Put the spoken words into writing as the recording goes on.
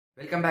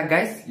Welcome back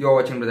guys, you are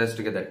watching Brothers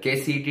Together.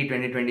 KCET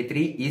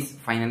 2023 is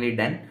finally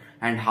done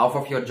and half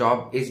of your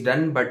job is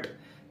done, but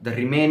the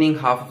remaining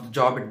half of the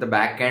job at the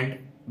back end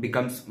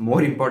becomes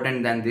more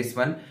important than this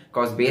one,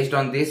 because based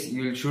on this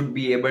you should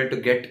be able to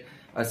get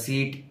a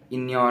seat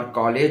in your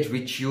college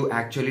which you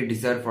actually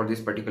deserve for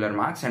this particular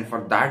marks. And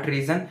for that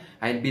reason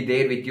I'll be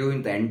there with you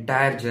in the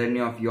entire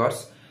journey of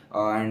yours,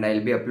 and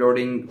I'll be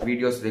uploading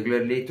videos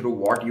regularly through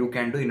what you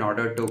can do in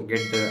order to get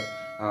the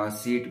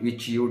seat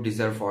which you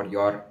deserve for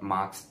your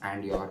marks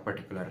and your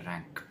particular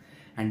rank.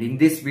 And in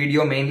this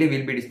video mainly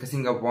we'll be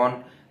discussing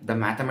upon the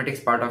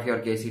mathematics part of your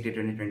KCET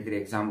 2023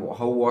 exam.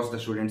 How was the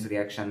students'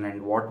 reaction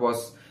and what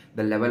was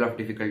the level of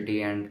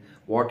difficulty and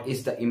what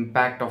is the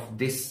impact of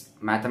this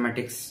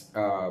mathematics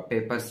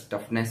paper's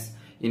toughness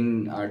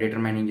in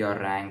determining your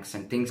ranks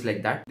and things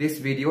like that. This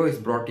video is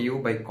brought to you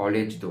by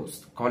College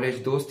Dost.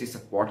 College Dost is a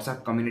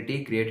WhatsApp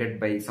community created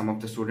by some of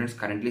the students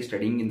currently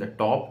studying in the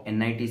top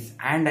NITs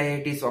and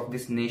IITs of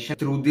this nation.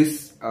 Through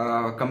this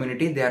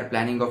community, they are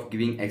planning of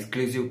giving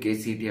exclusive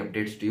KCET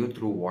updates to you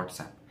through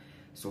WhatsApp.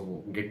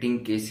 So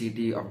getting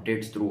KCET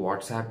updates through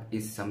WhatsApp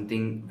is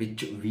something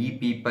which we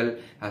people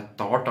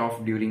thought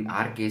of during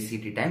our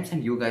KCET times,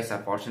 and you guys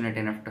are fortunate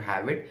enough to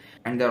have it.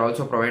 And they're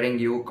also providing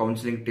you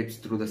counseling tips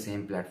through the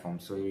same platform.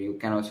 So you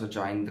can also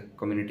join the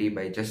community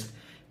by just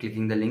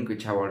clicking the link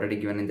which I have already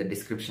given in the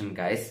description,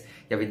 guys.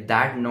 Yeah, with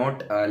that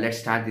note, let's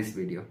start this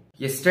video.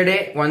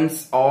 Yesterday,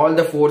 once all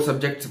the 4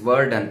 subjects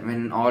were done,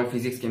 when all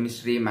physics,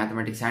 chemistry,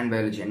 mathematics and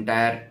biology,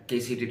 entire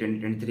KCET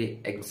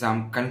 2023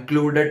 exam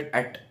concluded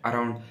at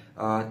around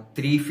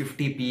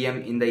 3:50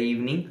 PM in the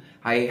evening,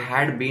 I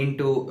had been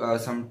to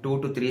some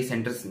 2 to 3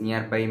 centers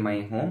nearby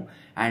my home,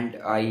 and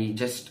I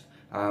just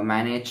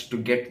managed to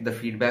get the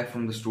feedback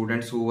from the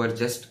students who were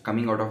just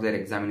coming out of their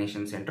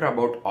examination center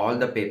about all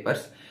the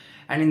papers.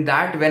 And in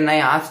that, when I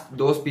asked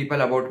those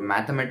people about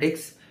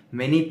mathematics,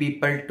 many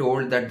people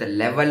told that the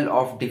level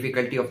of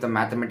difficulty of the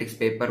mathematics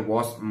paper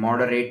was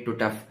moderate to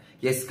tough.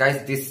 Yes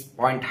guys, this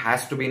point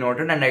has to be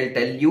noted, and I'll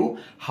tell you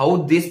how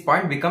this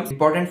point becomes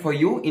important for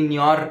you in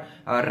your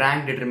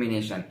rank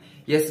determination.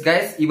 Yes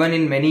guys, even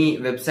in many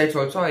websites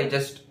also I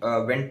just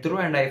went through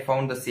and I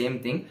found the same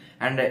thing,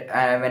 and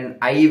when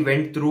I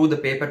went through the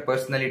paper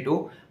personally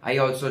too, I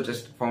also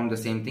just found the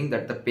same thing,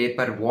 that the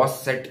paper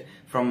was set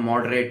from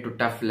moderate to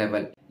tough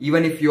level.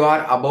 Even if you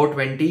are above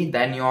 20,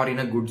 then you are in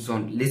a good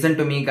zone. Listen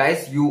to me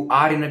guys, you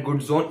are in a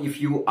good zone if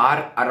you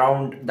are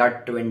around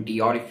that 20,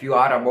 or if you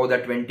are above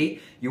that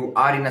 20, you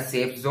are in a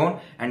safe zone.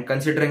 And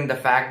considering the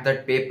fact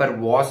that paper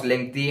was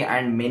lengthy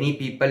and many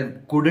people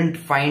couldn't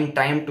find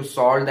time to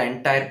solve the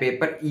entire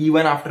paper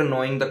even after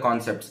knowing the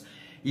concepts,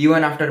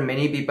 even after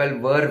many people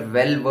were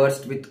well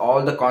versed with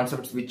all the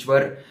concepts which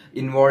were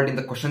involved in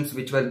the questions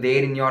which were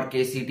there in your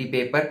KCET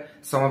paper,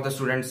 some of the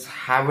students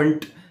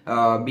haven't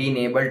been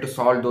able to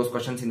solve those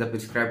questions in the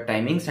prescribed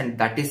timings, and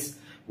that is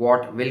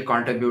what will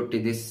contribute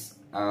to this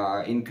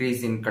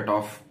increase in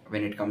cutoff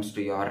when it comes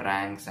to your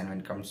ranks and when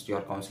it comes to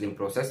your counseling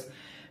process.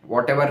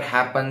 Whatever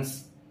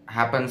happens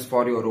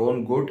for your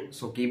own good,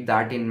 so keep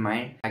that in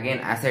mind. Again,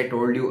 as I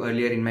told you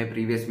earlier in my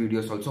previous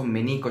videos also,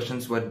 many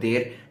questions were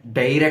there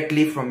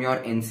directly from your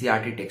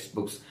NCERT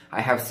textbooks.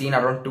 I have seen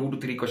around 2 to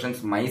 3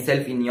 questions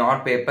myself in your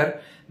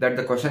paper that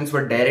the questions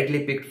were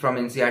directly picked from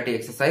NCERT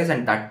exercise,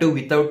 and that too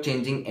without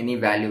changing any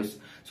values.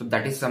 So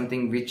that is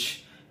something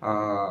which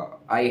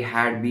I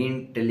had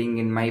been telling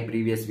in my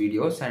previous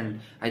videos,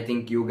 and I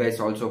think you guys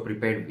also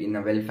prepared in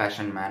a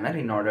well-fashioned manner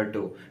in order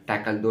to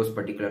tackle those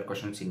particular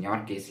questions in your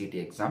KCET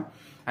exam.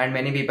 And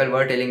many people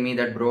were telling me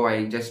that, bro,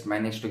 I just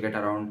managed to get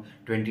around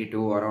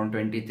 22, around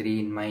 23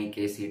 in my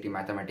KCET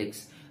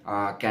mathematics.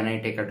 Can I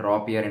take a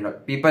drop here?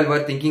 And people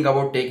were thinking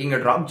about taking a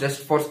drop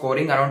just for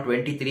scoring around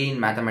 23 in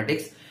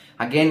mathematics.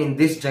 Again, in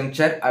this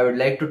juncture, I would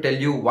like to tell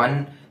you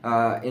one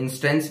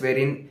instance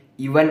wherein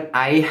even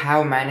I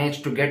have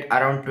managed to get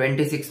around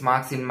 26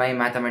 marks in my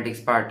mathematics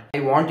part. I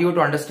want you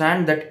to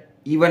understand that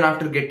even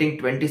after getting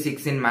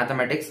 26 in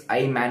mathematics,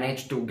 I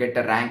managed to get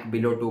a rank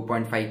below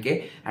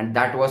 2.5k, and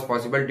that was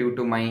possible due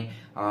to my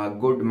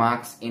good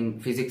marks in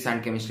physics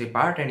and chemistry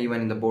part, and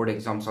even in the board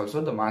exams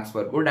also the marks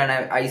were good. And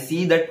I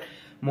see that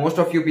most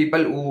of you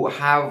people who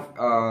have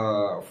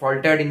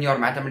faltered in your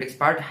mathematics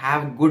part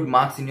have good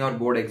marks in your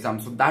board exam,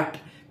 so that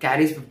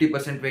carries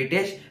 50%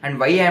 weightage. And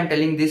why I am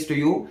telling this to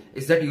you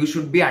is that you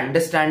should be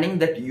understanding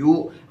that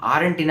you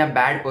aren't in a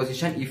bad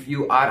position if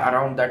you are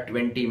around that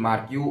 20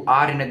 mark. You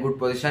are in a good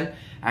position,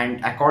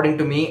 and according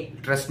to me,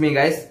 trust me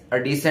guys,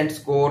 a decent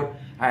score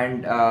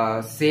and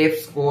safe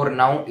score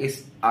now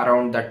is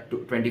around that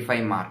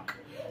 25 mark.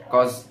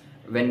 Because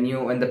when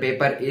the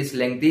paper is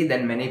lengthy,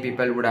 then many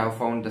people would have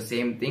found the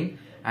same thing,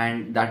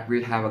 and that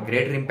will have a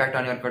greater impact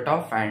on your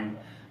cutoff. And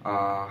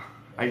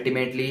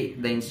ultimately,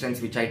 the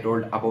instance which I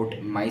told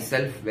about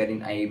myself,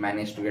 wherein I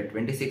managed to get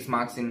 26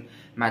 marks in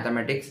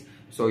mathematics,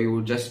 so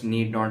you just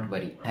need not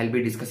worry. I'll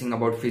be discussing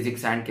about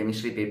physics and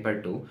chemistry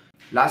paper too.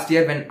 Last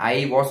year when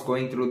I was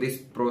going through this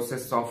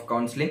process of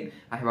counseling,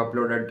 I have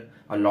uploaded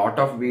a lot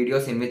of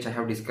videos in which I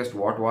have discussed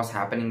what was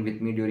happening with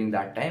me during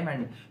that time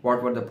and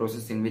what were the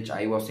process in which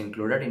I was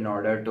included in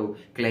order to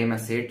claim a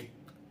seat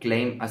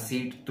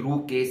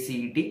through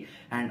KCET,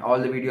 and all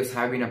the videos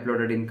have been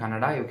uploaded in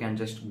Kannada. You can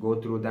just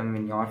go through them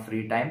in your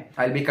free time.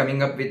 I'll be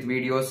coming up with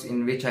videos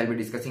in which I'll be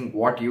discussing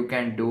what you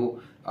can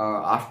do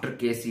after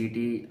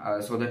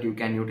KCET so that you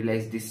can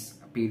utilize this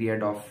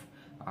period of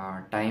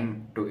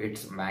time to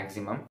its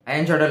maximum. I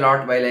enjoyed a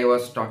lot while I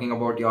was talking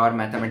about your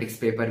mathematics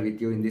paper with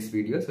you in this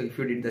video. So if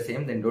you did the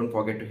same, then don't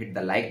forget to hit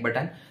the like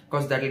button,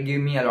 because that will give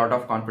me a lot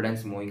of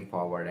confidence moving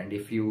forward. And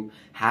if you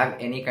have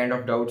any kind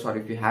of doubts or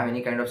if you have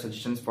any kind of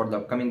suggestions for the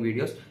upcoming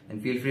videos, then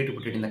feel free to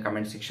put it in the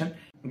comment section.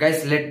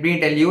 Guys, let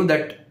me tell you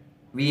that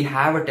we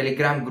have a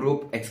Telegram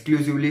group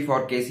exclusively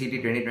for KCET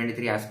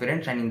 2023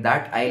 aspirants, and in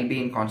that I'll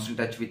be in constant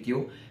touch with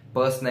you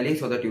personally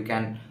so that you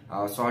can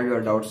solve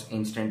your doubts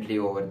instantly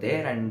over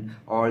there, and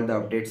all the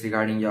updates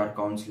regarding your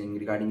counseling,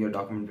 regarding your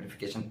document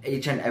verification,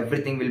 each and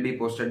everything will be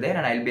posted there,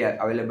 and I'll be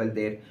available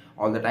there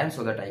all the time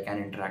so that I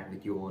can interact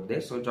with you over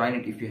there. So join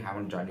it if you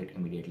haven't joined it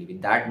immediately.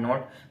 With that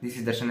note, this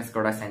is Darshan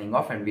Skoda signing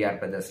off, and we are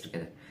brothers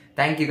together.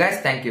 Thank you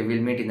guys. Thank you.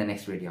 We'll meet in the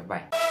next video.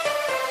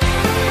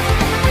 Bye.